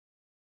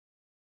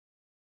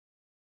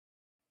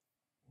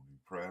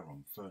Prayer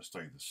on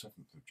Thursday the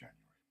 7th of January.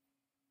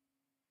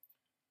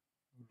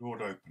 O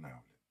Lord, open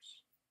our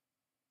lips,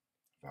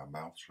 and our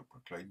mouth shall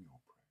proclaim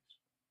your praise.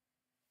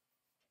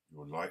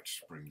 Your light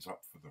springs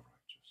up for the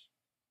righteous,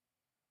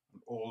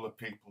 and all the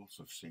peoples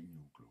have seen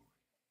your glory.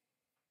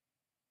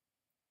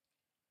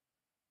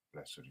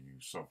 Blessed are you,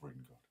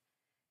 sovereign God,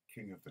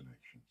 King of the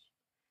nations.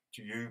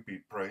 To you be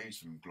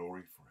praise and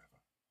glory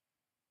forever.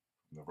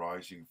 From the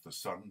rising of the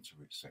sun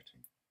to its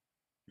setting,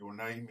 your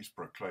name is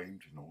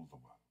proclaimed in all the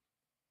world.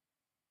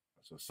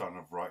 As the sun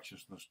of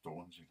righteousness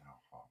dawns in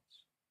our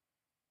hearts,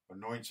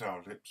 anoint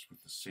our lips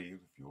with the seal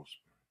of your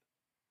Spirit,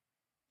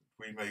 that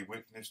we may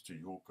witness to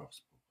your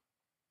gospel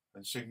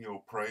and sing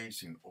your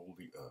praise in all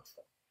the earth.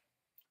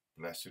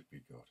 Blessed be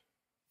God,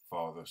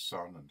 Father,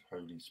 Son, and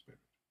Holy Spirit.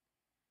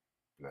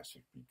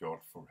 Blessed be God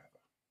forever.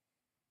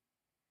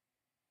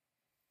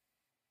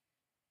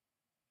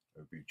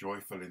 O be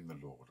joyful in the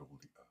Lord, all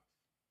the earth.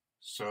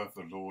 Serve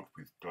the Lord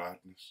with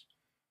gladness,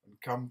 and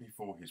come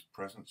before his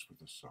presence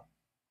with a song.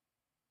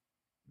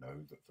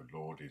 Know that the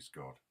Lord is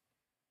God.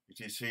 It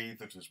is he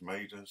that has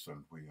made us,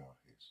 and we are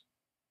his.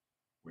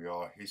 We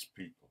are his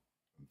people,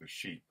 and the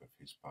sheep of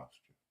his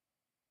pasture.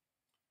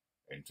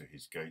 Enter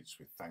his gates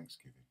with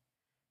thanksgiving,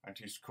 and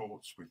his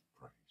courts with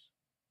praise.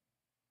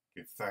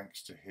 Give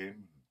thanks to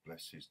him, and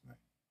bless his name.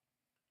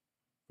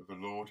 For the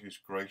Lord is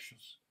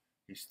gracious,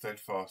 his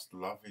steadfast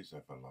love is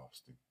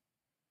everlasting,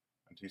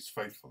 and his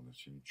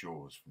faithfulness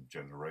endures from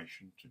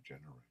generation to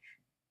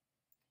generation.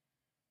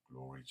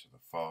 Glory to the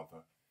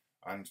Father,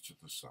 and to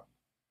the Son,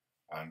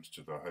 and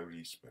to the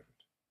Holy Spirit,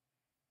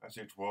 as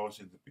it was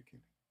in the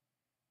beginning,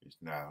 is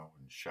now,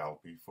 and shall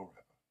be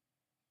forever.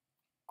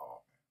 Amen.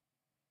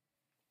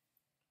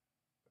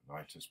 The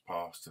night has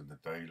passed, and the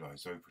day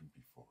lies open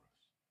before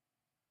us.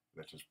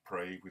 Let us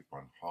pray with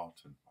one heart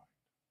and mind.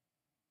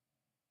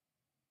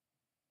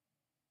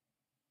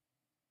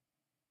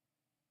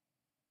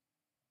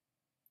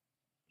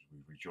 As we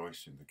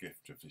rejoice in the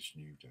gift of this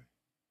new day,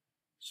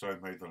 so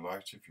may the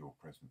light of your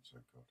presence, O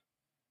God,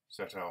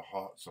 set our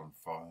hearts on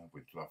fire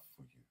with love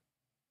for you,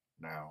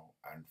 now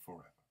and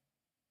forever.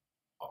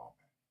 Amen.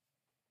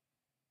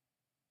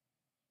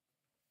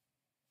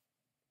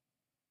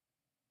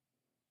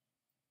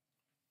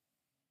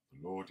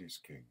 The Lord is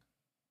King.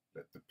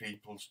 Let the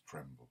peoples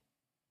tremble.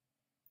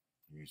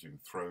 He is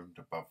enthroned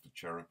above the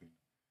cherubim.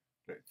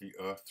 Let the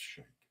earth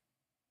shake.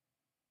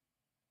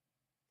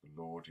 The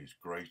Lord is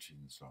great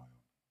in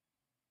Zion,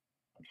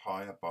 and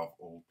high above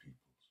all peoples.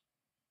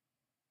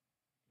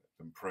 Let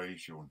them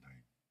praise your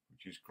name,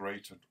 which is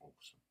great and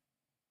awesome.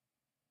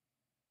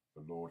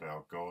 The Lord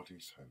our God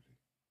is holy.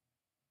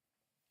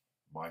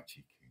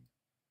 Mighty King,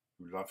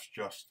 who loves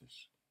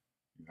justice,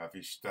 you have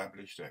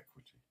established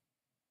equity.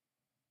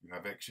 You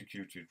have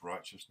executed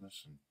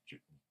righteousness and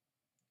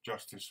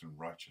justice and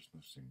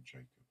righteousness in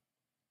Jacob.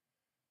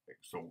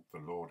 Exalt the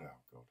Lord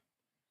our God.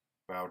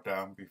 Bow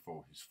down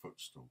before his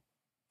footstool,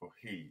 for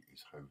he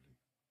is holy.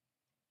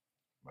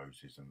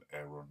 Moses and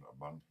Aaron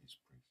among his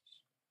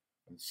priests,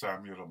 and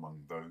Samuel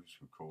among those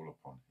who call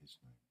upon his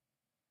name.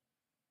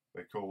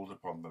 They called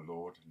upon the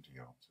Lord, and he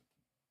answered them.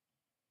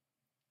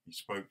 He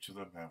spoke to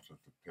them out of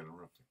the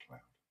pillar of the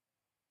cloud.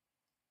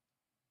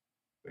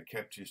 They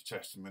kept his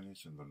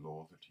testimonies and the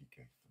law that he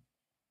gave them.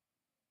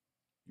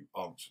 You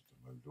answered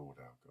them, O Lord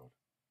our God.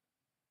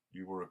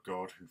 You were a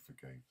God who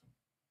forgave them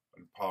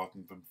and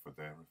pardoned them for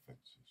their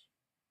offences.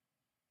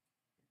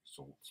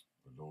 Exalt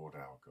the Lord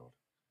our God,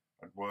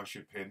 and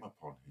worship him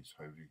upon his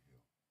holy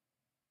hill.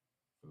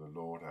 For the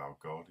Lord our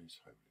God is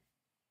holy.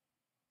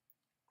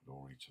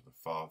 Glory to the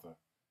Father,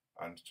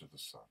 and to the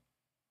Son,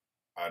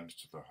 and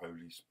to the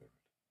Holy Spirit,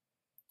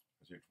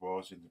 as it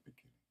was in the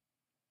beginning,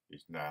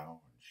 is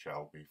now, and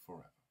shall be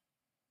forever.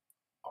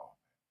 Amen.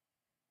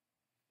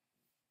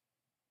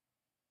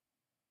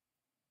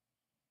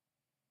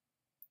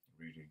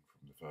 Reading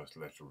from the first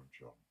letter of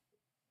John.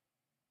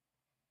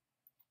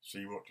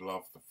 See what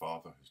love the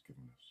Father has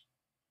given us,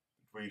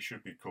 that we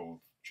should be called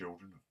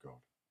children of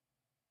God,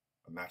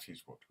 and that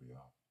is what we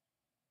are.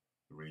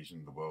 The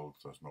reason the world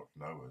does not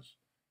know us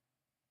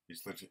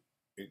is that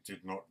it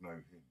did not know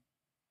him.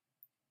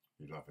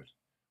 Beloved,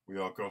 we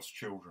are God's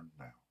children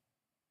now.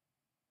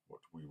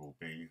 What we will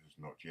be has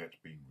not yet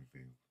been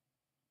revealed.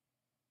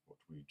 What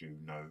we do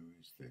know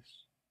is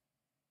this: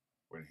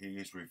 when he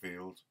is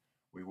revealed,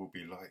 we will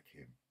be like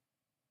him,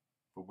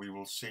 for we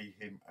will see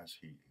him as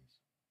he is.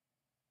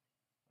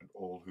 And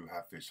all who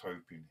have this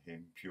hope in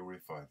him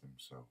purify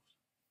themselves,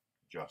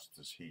 just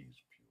as he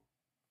is pure.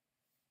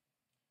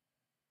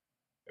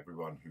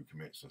 Everyone who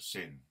commits a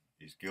sin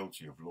is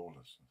guilty of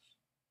lawlessness.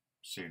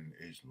 Sin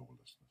is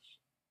lawlessness.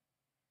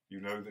 You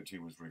know that he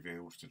was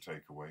revealed to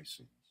take away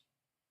sins,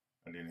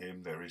 and in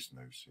him there is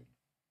no sin.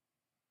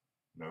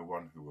 No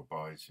one who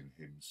abides in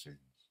him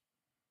sins.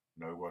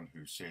 No one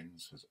who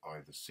sins has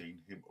either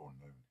seen him or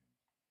known him.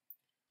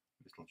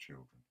 Little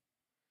children,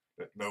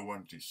 let no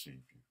one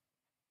deceive you.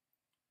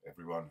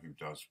 Everyone who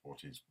does what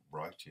is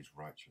right is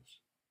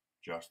righteous,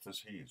 just as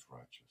he is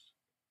righteous.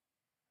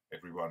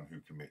 Everyone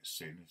who commits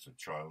sin is a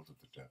child of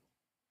the devil,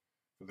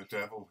 For the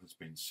devil has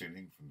been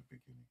sinning from the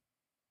beginning.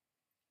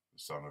 The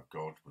Son of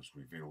God was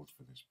revealed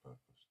for this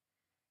purpose,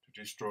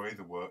 to destroy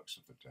the works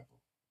of the devil.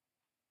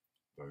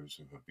 Those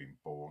who have been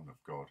born of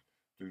God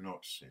do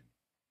not sin,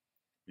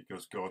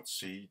 because God's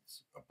seed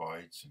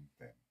abides in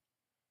them.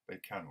 They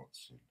cannot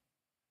sin,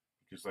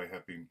 because they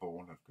have been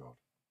born of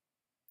God.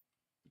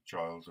 The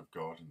child of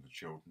God and the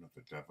children of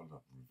the devil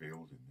are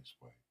revealed in this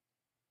way.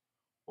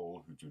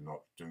 All who do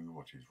not do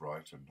what is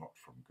right are not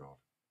from God,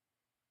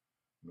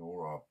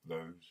 nor are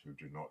those who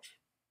do not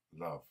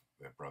love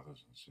their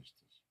brothers and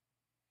sisters.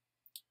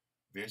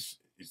 This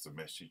is the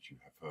message you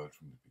have heard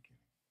from the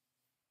beginning,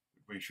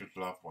 that we should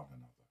love one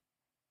another.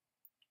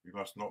 We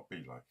must not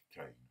be like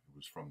Cain, who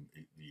was from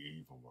the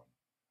evil one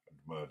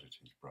and murdered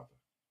his brother.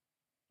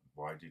 And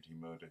why did he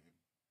murder him?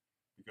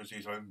 Because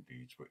his own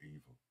deeds were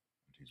evil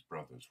and his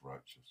brother's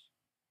righteous.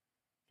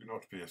 Do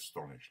not be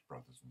astonished,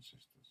 brothers and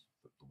sisters,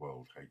 that the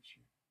world hates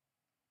you.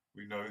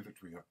 We know that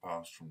we have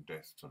passed from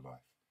death to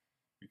life,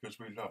 because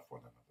we love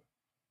one another.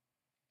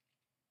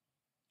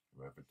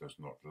 Whoever does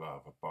not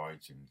love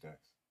abides in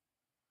death.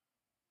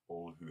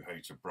 All who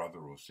hate a brother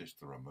or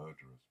sister are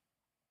murderers.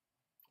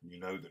 You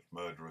know that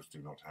murderers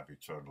do not have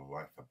eternal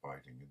life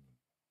abiding in them.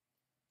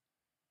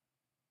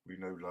 We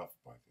know love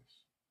by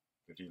this,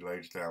 that he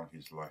laid down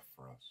his life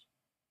for us.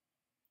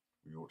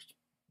 We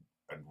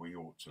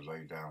ought to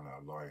lay down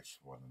our lives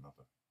for one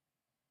another.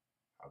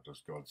 How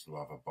does God's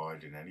love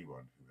abide in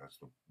anyone who has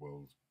the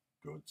world's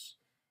goods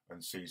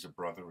and sees a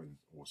brother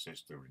or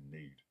sister in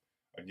need,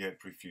 and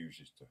yet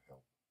refuses to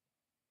help?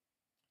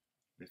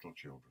 Little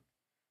children,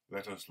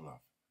 let us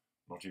love,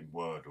 not in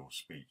word or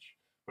speech,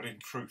 but in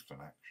truth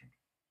and action.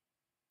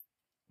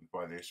 And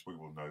by this we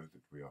will know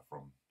that we are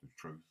from the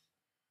truth,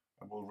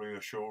 and will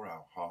reassure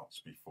our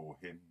hearts before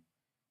him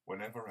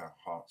whenever our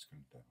hearts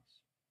condemn us.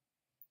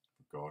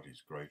 For God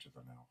is greater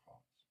than our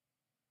hearts,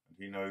 and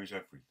he knows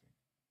everything.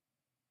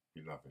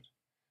 Beloved,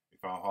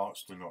 if our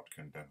hearts do not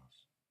condemn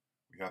us,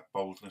 we have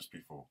boldness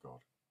before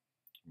God.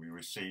 We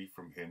receive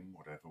from him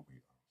whatever we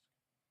ask,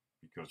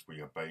 because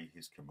we obey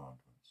his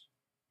commandments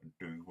and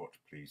do what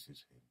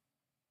pleases him.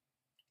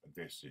 And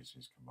this is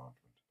his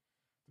commandment,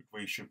 that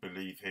we should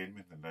believe him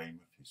in the name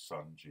of his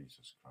Son,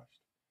 Jesus Christ,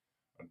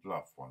 and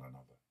love one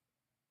another,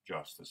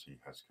 just as he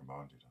has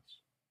commanded us.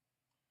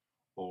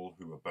 All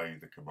who obey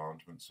the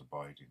commandments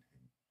abide in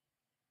him,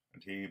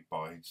 and he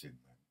abides in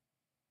them.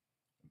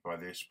 And by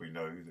this we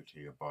know that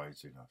he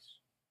abides in us,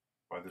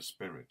 by the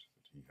Spirit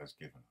that he has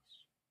given us.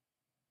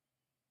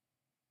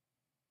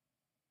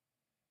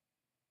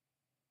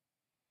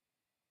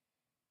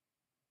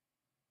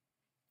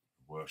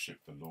 Worship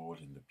the Lord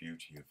in the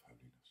beauty of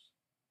holiness.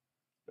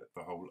 Let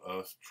the whole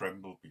earth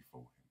tremble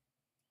before him.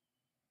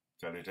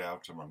 Tell it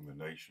out among the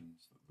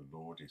nations that the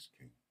Lord is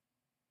King.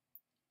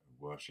 O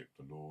worship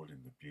the Lord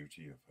in the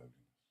beauty of holiness.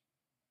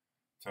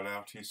 Tell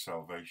out his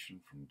salvation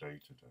from day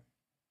to day.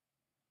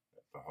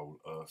 Let the whole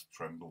earth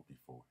tremble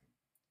before him.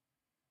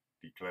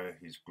 Declare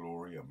his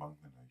glory among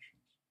the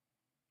nations,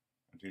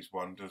 and his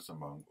wonders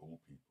among all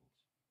peoples.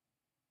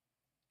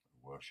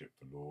 O worship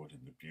the Lord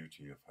in the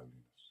beauty of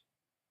holiness.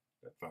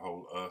 Let the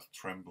whole earth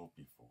tremble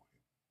before him.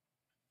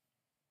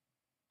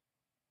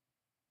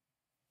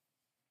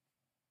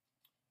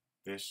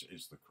 This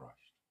is the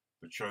Christ,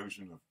 the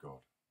chosen of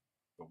God,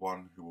 the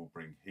one who will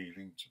bring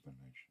healing to the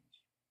nations.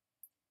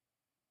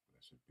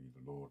 Blessed be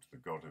the Lord, the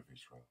God of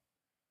Israel,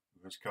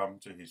 who has come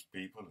to his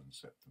people and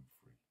set them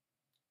free.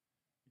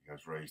 He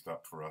has raised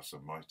up for us a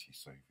mighty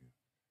Saviour,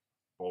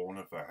 born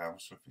of the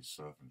house of his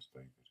servant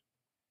David.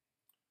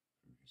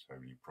 Through his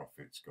holy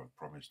prophets God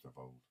promised of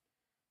old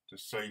to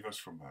save us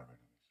from our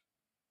enemies,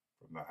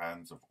 from the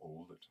hands of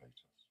all that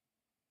hate us,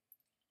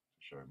 to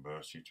show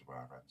mercy to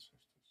our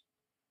ancestors,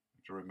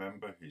 and to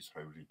remember his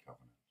holy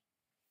covenant.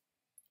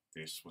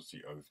 This was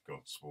the oath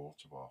God swore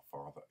to our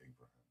father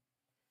Abraham,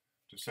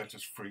 to set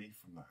us free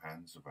from the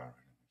hands of our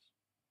enemies,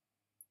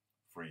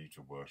 free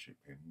to worship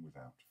him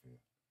without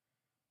fear,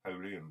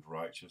 holy and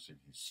righteous in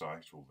his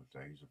sight all the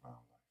days of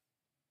our life.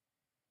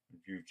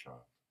 And you,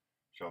 child,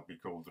 shall be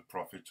called the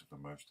prophet of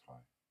the Most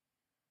High,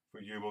 for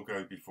you will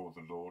go before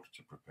the Lord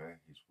to prepare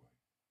his way,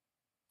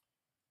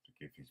 to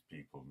give his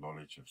people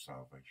knowledge of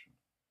salvation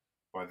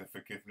by the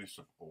forgiveness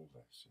of all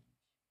their sins.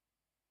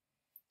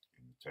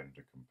 In the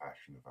tender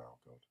compassion of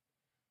our God,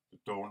 the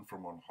dawn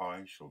from on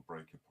high shall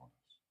break upon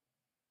us,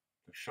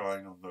 to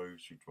shine on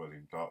those who dwell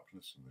in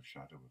darkness and the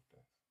shadow of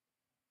death,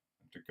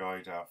 and to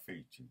guide our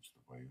feet into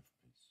the way of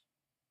peace.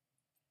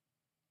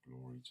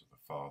 Glory to the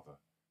Father,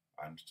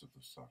 and to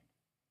the Son,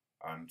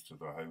 and to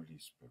the Holy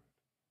Spirit,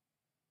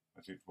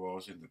 as it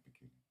was in the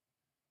beginning,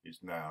 is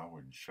now,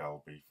 and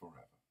shall be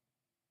forever.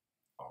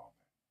 Amen.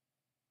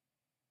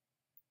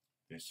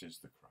 This is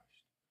the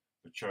Christ,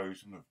 the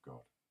chosen of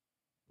God,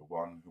 the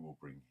one who will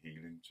bring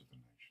healing to the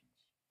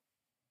nations.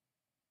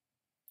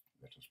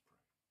 Let us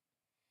pray.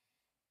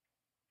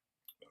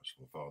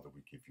 Merciful Father,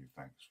 we give you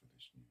thanks for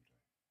this new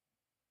day.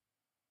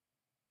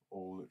 For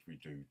all that we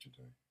do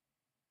today,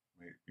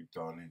 may it be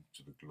done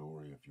to the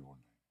glory of your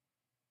name.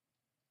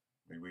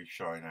 May we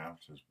shine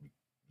out as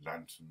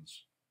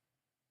lanterns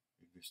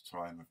in this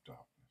time of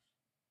darkness.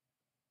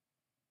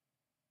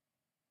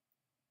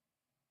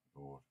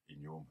 Lord, in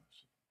your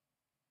mercy,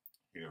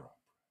 hear our prayer.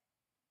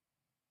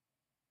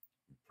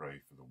 We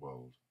pray for the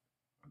world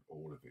and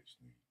all of its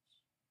needs.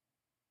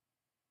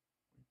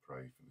 We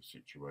pray for the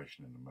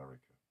situation in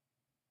America,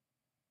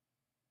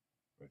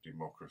 where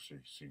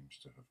democracy seems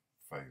to have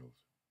failed.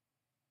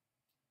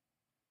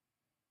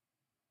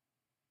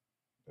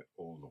 Let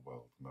all the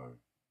world know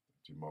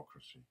that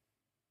democracy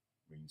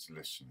means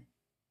listening.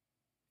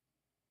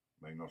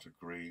 May not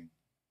agreeing,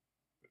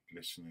 but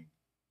listening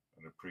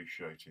and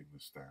appreciating the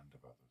stand of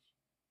others.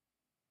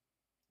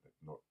 Let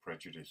not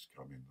prejudice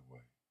come in the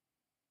way.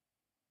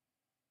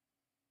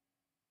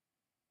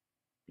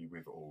 Be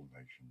with all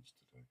nations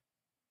today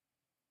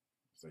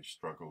as they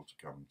struggle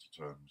to come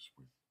to terms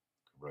with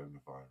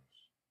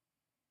coronavirus.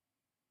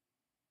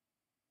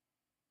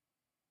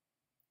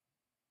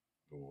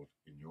 Lord,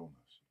 in your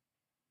mercy,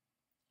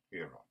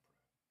 hear our prayer.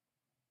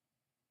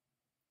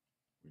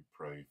 We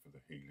pray for the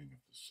healing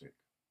of the sick,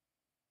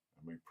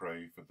 and we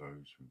pray for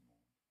those who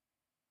mourn.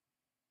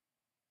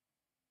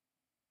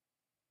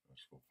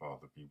 Merciful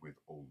Father, be with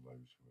all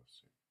those who are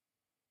sick.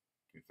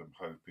 Give them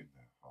hope in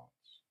their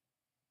hearts,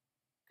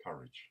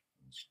 courage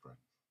and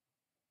strength.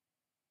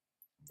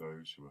 And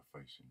those who are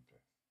facing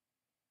death,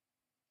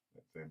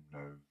 let them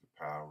know the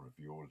power of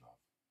your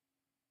love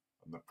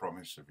and the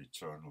promise of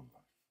eternal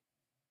life.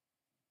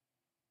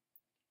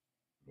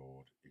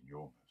 Lord, in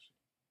your mercy,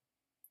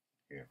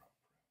 hear our prayer.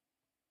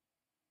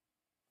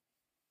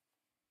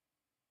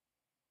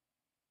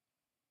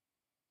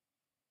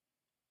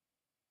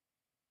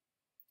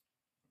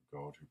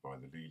 O God, who by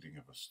the leading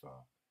of a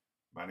star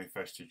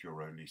manifested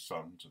your only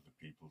Son to the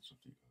peoples of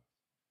the earth,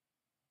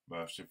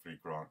 mercifully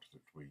grant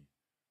that we,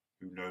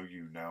 who know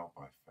you now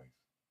by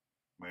faith,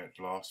 may at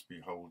last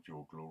behold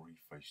your glory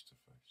face to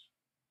face.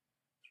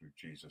 Through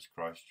Jesus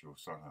Christ, your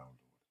Son, our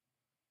Lord,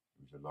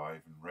 who is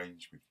alive and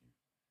reigns with you,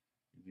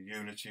 in the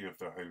unity of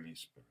the Holy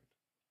Spirit,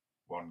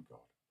 one God,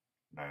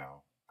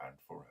 now and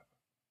forever.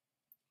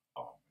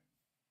 Amen.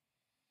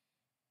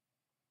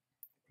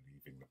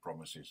 Believing the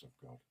promises of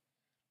God,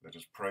 let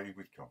us pray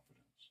with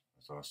confidence,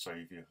 as our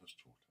Saviour has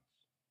taught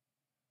us.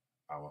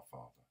 Our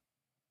Father,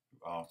 who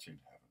art in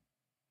heaven,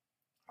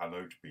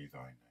 hallowed be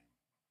thy name.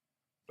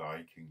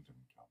 Thy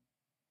kingdom come,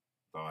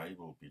 thy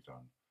will be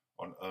done,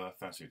 on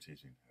earth as it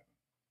is in heaven.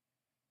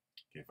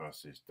 Give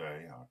us this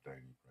day our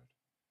daily bread,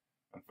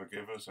 and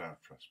forgive us our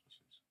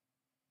trespasses,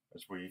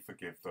 as we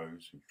forgive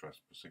those who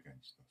trespass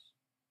against us.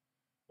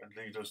 And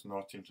lead us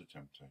not into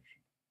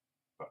temptation,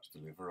 but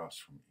deliver us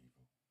from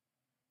evil.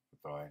 For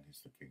thine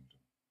is the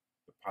kingdom,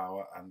 the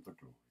power and the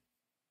glory,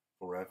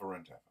 forever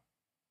and ever.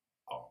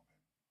 Amen.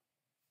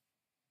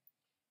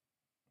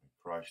 May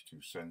Christ,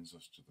 who sends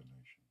us to the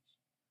nations,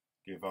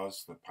 give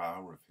us the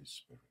power of his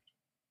Spirit.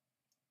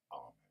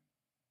 Amen.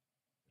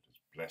 Let us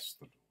bless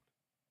the Lord.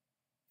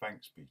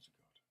 Thanks be to God.